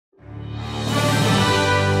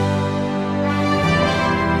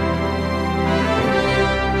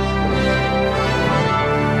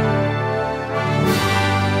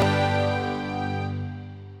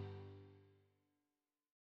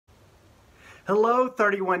Hello,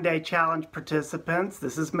 31-Day Challenge participants.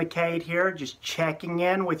 This is McKade here, just checking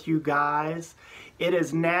in with you guys. It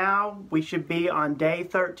is now, we should be on Day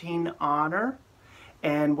 13, Honor,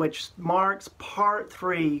 and which marks Part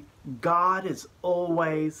 3, God is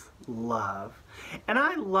Always Love. And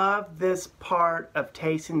I love this part of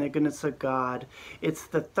Tasting the Goodness of God. It's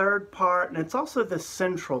the third part, and it's also the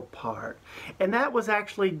central part. And that was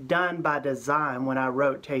actually done by design when I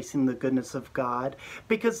wrote Tasting the Goodness of God,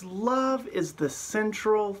 because love is the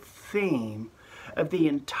central theme of the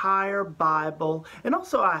entire Bible, and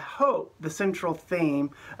also, I hope, the central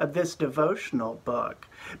theme of this devotional book,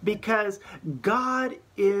 because God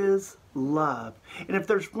is love. And if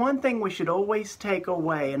there's one thing we should always take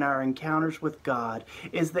away in our encounters with God,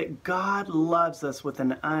 is that God loves us with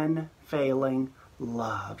an unfailing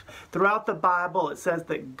love. Throughout the Bible, it says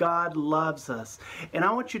that God loves us. And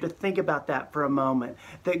I want you to think about that for a moment,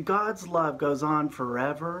 that God's love goes on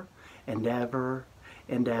forever and ever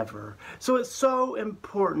and ever. So it's so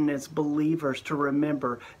important as believers to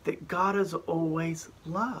remember that God is always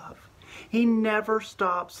love. He never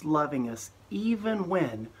stops loving us, even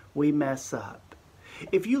when we mess up.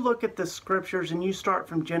 If you look at the scriptures and you start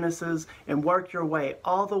from Genesis and work your way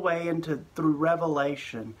all the way through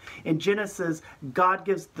Revelation, in Genesis, God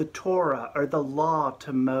gives the Torah, or the law,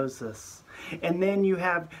 to Moses. And then you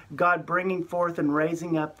have God bringing forth and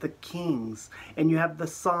raising up the kings. And you have the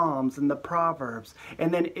Psalms and the Proverbs.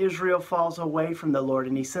 And then Israel falls away from the Lord,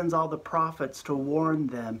 and he sends all the prophets to warn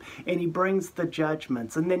them. And he brings the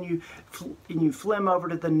judgments. And then you flim over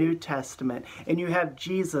to the New Testament, and you have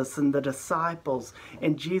Jesus and the disciples.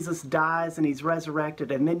 And Jesus dies and he's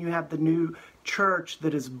resurrected. And then you have the new church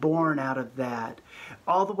that is born out of that.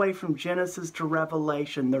 All the way from Genesis to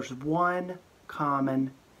Revelation, there's one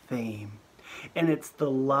common theme. And it's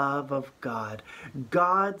the love of God.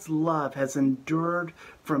 God's love has endured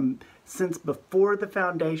since before the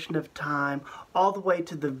foundation of time all the way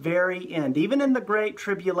to the very end. Even in the Great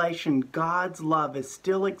Tribulation, God's love is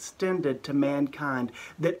still extended to mankind,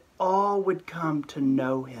 that all would come to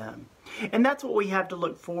know him. And that's what we have to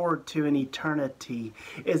look forward to in eternity,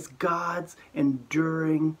 is God's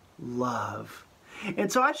enduring love.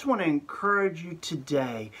 And so I just want to encourage you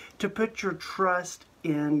today to put your trust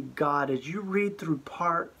in God as you read through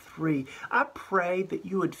Part 3. I pray that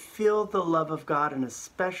you would feel the love of God in a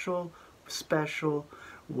special, special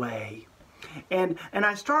way. And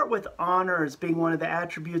I start with honor as being one of the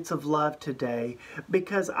attributes of love today,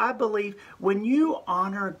 because I believe when you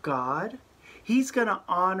honor God, he's going to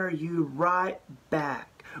honor you right back.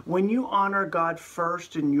 When you honor God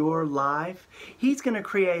first in your life, he's going to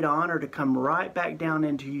create honor to come right back down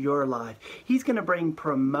into your life. He's going to bring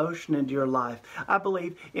promotion into your life. I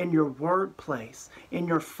believe in your workplace, in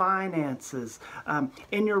your finances,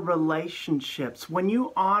 in your relationships. When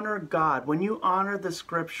you honor God, when you honor the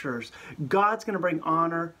scriptures, God's going to bring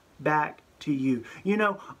honor back to you. You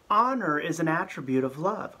know, honor is an attribute of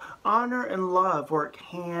love. Honor and love work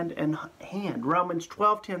hand in hand. Romans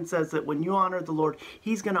 12:10 says that when you honor the Lord,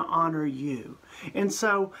 he's going to honor you. And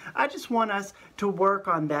so I just want us to work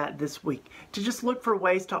on that this week, to just look for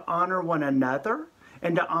ways to honor one another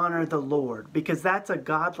and to honor the Lord, because that's a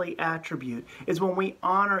godly attribute, is when we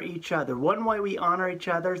honor each other. One way we honor each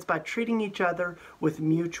other is by treating each other with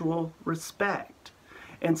mutual respect.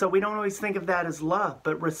 And so we don't always think of that as love,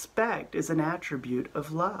 but respect is an attribute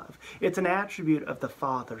of love. It's an attribute of the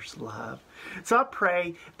Father's love. So I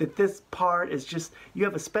pray that this part is just, you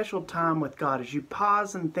have a special time with God as you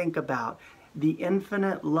pause and think about the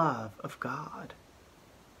infinite love of God.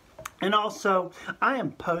 And also, I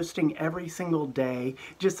am posting every single day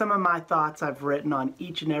just some of my thoughts I've written on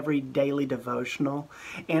each and every daily devotional.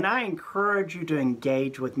 And I encourage you to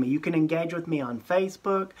engage with me. You can engage with me on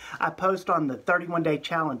Facebook. I post on the 31-Day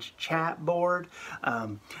Challenge chat board.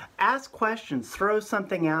 Ask questions. Throw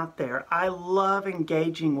something out there. I love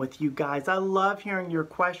engaging with you guys. I love hearing your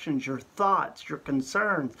questions, your thoughts, your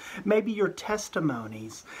concerns, maybe your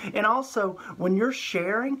testimonies. And also, when you're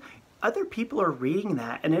sharing, other people are reading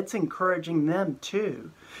that, and it's encouraging them too.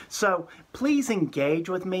 So please engage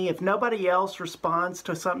with me. If nobody else responds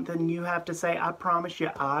to something you have to say, I promise you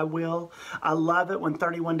I will. I love it when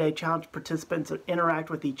 31-Day Challenge participants interact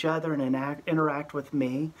with each other and interact with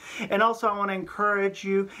me. And also, I want to encourage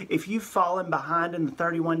you, if you've fallen behind in the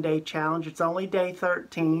 31-Day Challenge, it's only day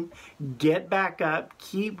 13. Get back up.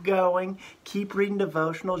 Keep going. Keep reading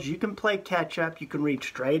devotionals. You can play catch up. You can read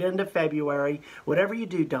straight into February. Whatever you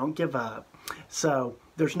do, don't give up. So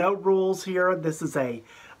there's no rules here. This is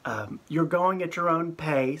you're going at your own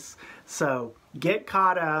pace. So get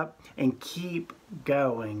caught up and keep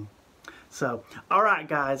going. So, all right,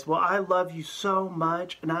 guys. Well, I love you so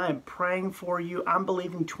much, and I am praying for you. I'm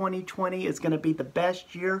believing 2020 is going to be the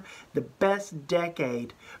best year, the best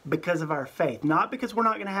decade because of our faith. Not because we're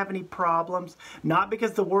not going to have any problems, not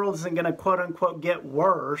because the world isn't going to, quote-unquote, get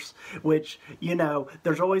worse, which, you know,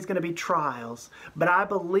 there's always going to be trials. But I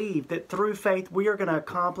believe that through faith, we are going to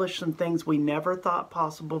accomplish some things we never thought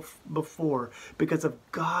possible before because of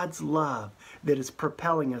God's love that is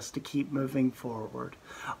propelling us to keep moving forward.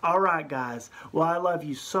 All right, guys. Well, I love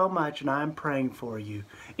you so much, and I'm praying for you.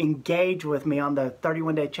 Engage with me on the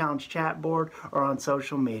 31 Day Challenge chat board or on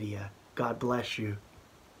social media. God bless you.